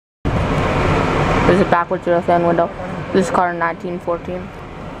There's a backwards fan window. This car in 1914.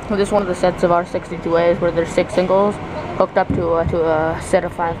 This is one of the sets of R62As where there's 6 singles hooked up to a set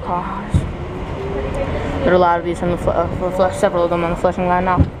of 5 cars. There are a lot of these on the several of them on the Flushing line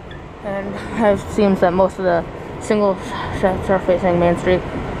now, and it seems that most of the single sets are facing Main Street.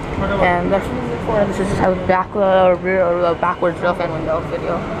 And this is a backwards rear fan window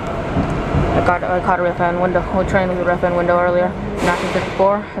video. I caught a rear fan window. We trained with a rear fan window earlier in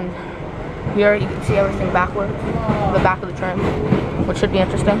 1954, and here you can see everything backwards, the back of the train, which should be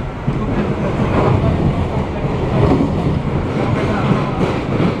interesting.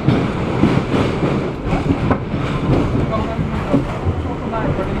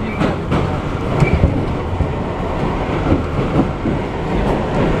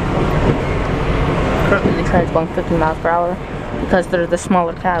 Currently the train's going 50 miles per hour because they're the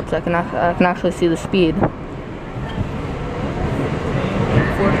smaller cabs. I can actually see the speed.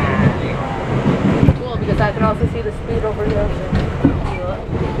 Well, because I can also see the speed over here.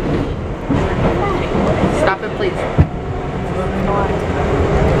 Stop it, please.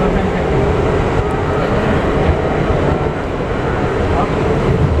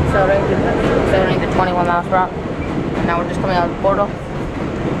 Accelerating to 21 miles per hour. And now we're just coming out of the portal.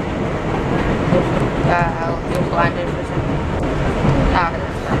 I'll feel blinded for a second.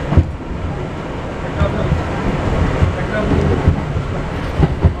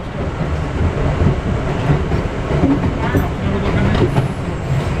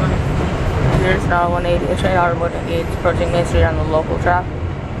 Here's an R180, a train R180 approaching Main Street on the local track.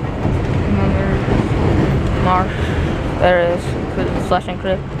 And then there's Marsh. There is the Flushing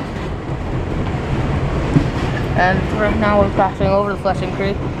Creek. And right now we're passing over the Flushing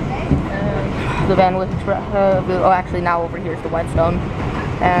Creek. And the Van Wyck Express. Actually now over here is the Whitestone.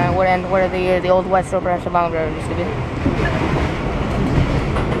 And where the old Whitestone branch of Long Road used to be.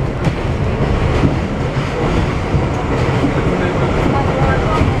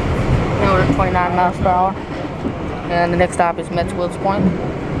 Now we're at 29 miles per hour. And the next stop is Metz Wills Point.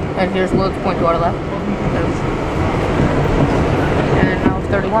 And here's Wills Point to our left. And now it's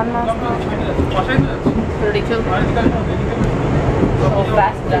 31 miles per hour. 32. We'll hold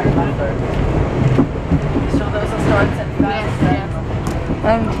fast there. So those will start at fast.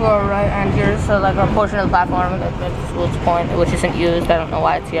 And to our right, and here's like a portion of the platform at Metz Wills Point, which isn't used. I don't know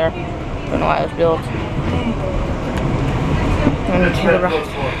why it's here. I don't know why it was built. And to the right,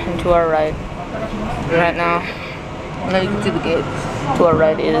 and to our right now, and then you can see the gate. To our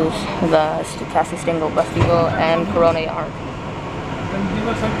right is the Cassie Stingle, Bustigo, and Corona Yard.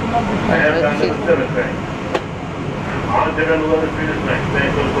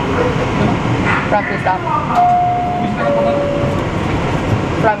 From, please stop.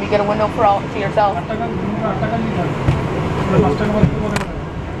 From, you get a window to yourself.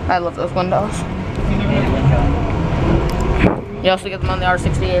 I love those windows. You also get them on the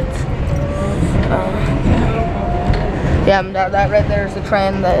R68. Yeah, that right there is the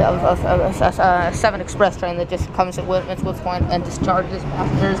train, a 7 express train that just comes at Metz Wills Point and discharges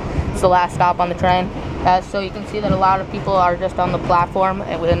passengers. It's the last stop on the train. So you can see that a lot of people are just on the platform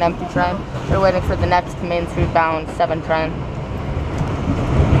with an empty train. They're waiting for the next Main Street bound 7 train.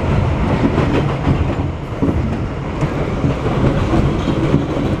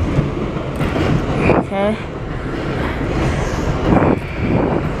 Okay.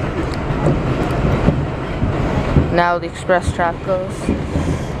 Now the express track goes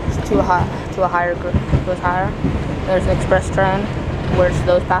to higher. There's an express train, where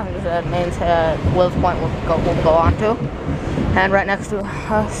those passengers at Wills Point will go on to. And right next to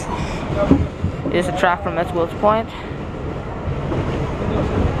us is a track from Metz Wills Point.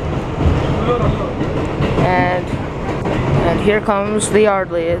 And here comes the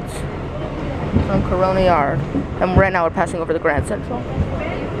yard leads from Corona Yard. And right now we're passing over the Grand Central.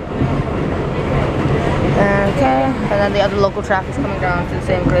 Okay, and then the other local track is coming down to the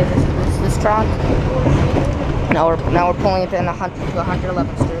same grade as this track. Now we're pulling it in to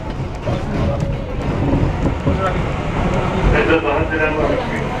 111th Street.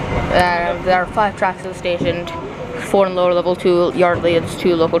 There are 5 tracks at the station, 4 in lower level, 2 yard leads,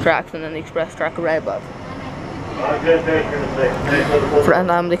 2 local tracks, and then the express track right above.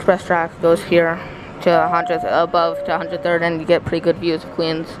 And the express track goes here to 100th, above to 103rd, and you get pretty good views of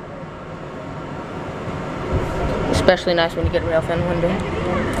Queens. Especially nice when you get a real fan window.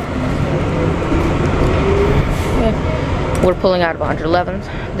 Okay. We're pulling out of 111th.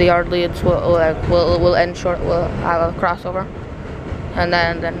 The yard leads will end short. Will have a crossover, and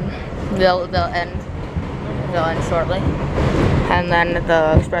then they'll end shortly. And then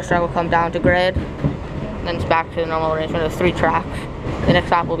the express track will come down to grade. Then it's back to the normal arrangement of 3 tracks. The next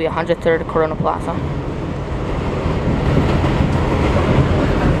stop will be 103rd Corona Plaza.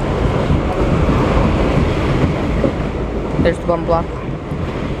 There's the bum block.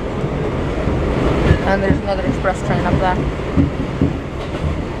 And there's another express train up there.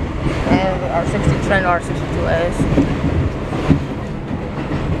 And our 60 train R62As.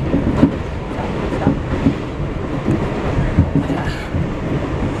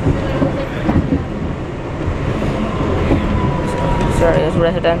 This area is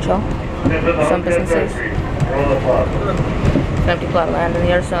residential. Some businesses. Empty plot land, and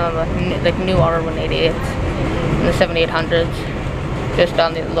here's some like new R188s in the 7800s, just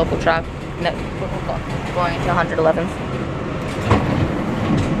on the local track, going into 111s.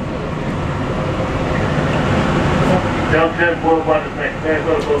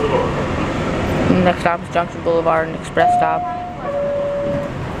 Next stop is Junction Boulevard and Express stop.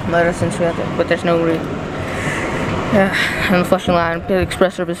 Medicine Street, but there's no and the Flushing line. The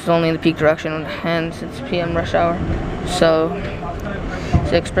express service is only in the peak direction, and it's PM rush hour, so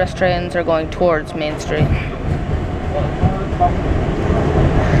the express trains are going towards Main Street.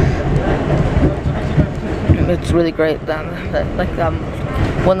 It's really great.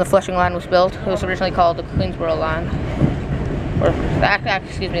 When the Flushing line was built, it was originally called the Queensboro line, or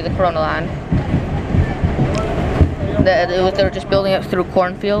excuse me, the Corona line. They were just building it through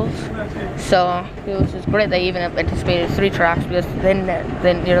cornfields, so it was just great. They even anticipated 3 tracks because they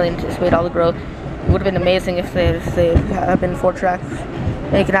didn't nearly anticipate all the growth. It would have been amazing if they had been 4 tracks.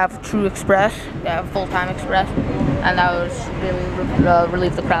 And you could have true express, full-time express, and that would really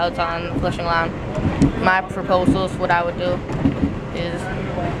relieve the crowds on the Flushing line. My proposals, what I would do is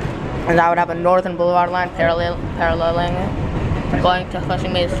I would have a Northern Boulevard line paralleling it, going to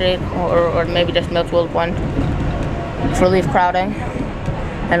Flushing Main Street, or maybe just Mills Point, to relieve crowding,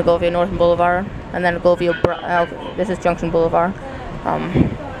 and go via Northern Boulevard, and then go via this is Junction Boulevard.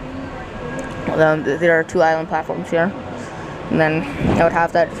 There are 2 island platforms here, and then I would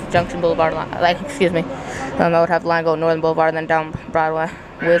have that Junction Boulevard line, I would have the line go Northern Boulevard and then down Broadway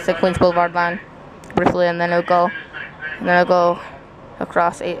with the Queens Boulevard line briefly, and then it'll go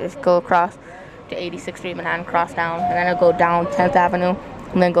across to 86th Street, Manhattan, cross down, and then it'll go down 10th Avenue,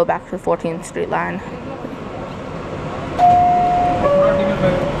 and then go back to the 14th Street line.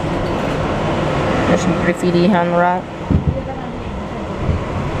 There's some graffiti on the right.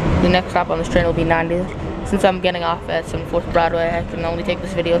 The next stop on this train will be 90th. Since I'm getting off at 74th Broadway, I can only take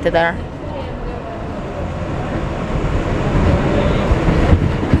this video to there.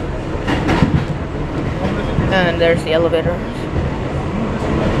 And there's the elevators.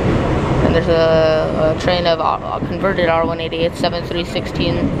 And there's a train of converted R188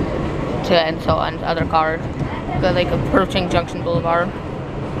 7316 and so on, other cars. Like approaching Junction Boulevard.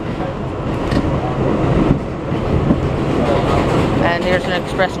 And here's an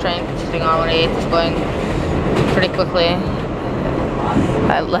express train consisting of R188. It's going pretty quickly.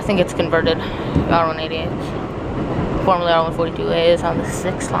 I think it's converted R188s. Formerly R142A is on the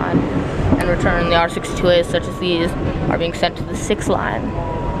 6th line. In return, the R62As such as these are being sent to the 6th line.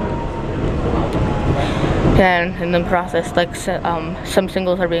 And in the process, like some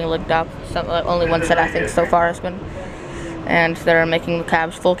singles are being linked up. Only one set I think so far has been, and they're making the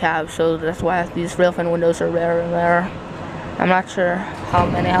cabs full cabs. So that's why these rail fin windows are rare and rare. I'm not sure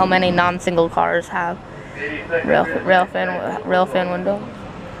how many non-single cars have rail fin window.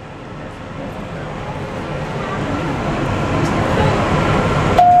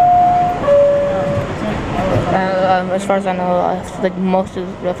 As far as I know, like most of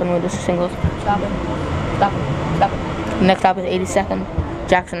the rail fin windows are singles. Stop it. Stop it. Stop it. Next stop is 82nd,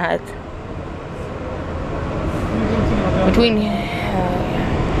 Jackson Heights. Between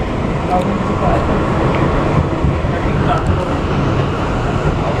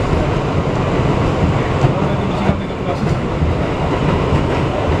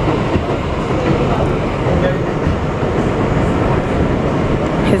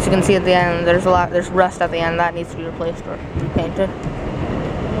as you can see at the end, there's rust at the end that needs to be replaced or painted.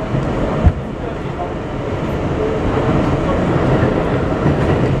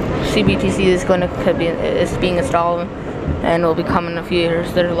 CBTC is being installed and will be coming in a few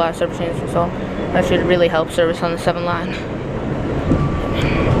years. There's a lot of service changes, so that should really help service on the 7 line.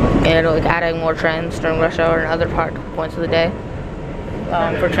 And like adding more trains during rush hour and other points of the day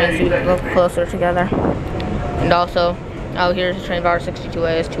for trains to go closer together. And also, here's a train of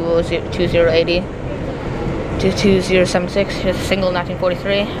R62A is 2080 to 2076. Here's a single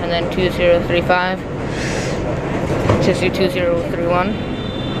 1943, and then 2035 to 2031.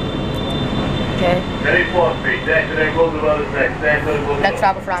 Okay. Next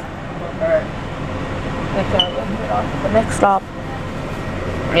stop in front. Alright. The next stop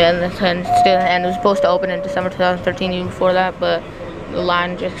And it was supposed to open in December 2013, even before that, but the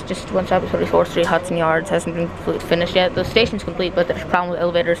line just went up to 34th Street, Hudson Yards, hasn't been finished yet. The station's complete, but there's a problem with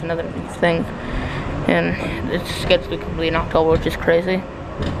elevators and other things, and it's scheduled to be complete in October, which is crazy.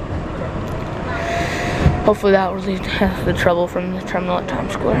 Hopefully that will relieve the trouble from the terminal at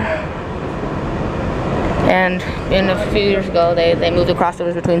Times Square. And a few years ago, they moved the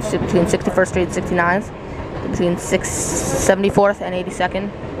crossovers between 61st Street and 69th, between 74th and 82nd,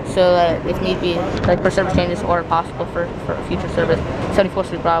 so that if need be, like for service changes or possible for future service, 74th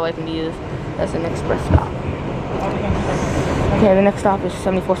Street Broadway can be used as an express stop. Okay, the next stop is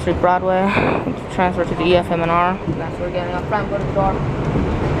 74th Street Broadway. Transfer to the EFM&R. That's where we're getting up front. Go to the door,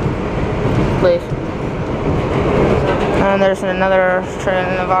 please. And there's another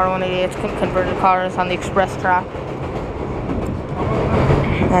train of R188 converted cars on the express track.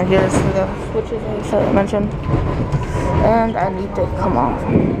 And here's the switches I mentioned. And I need to come off.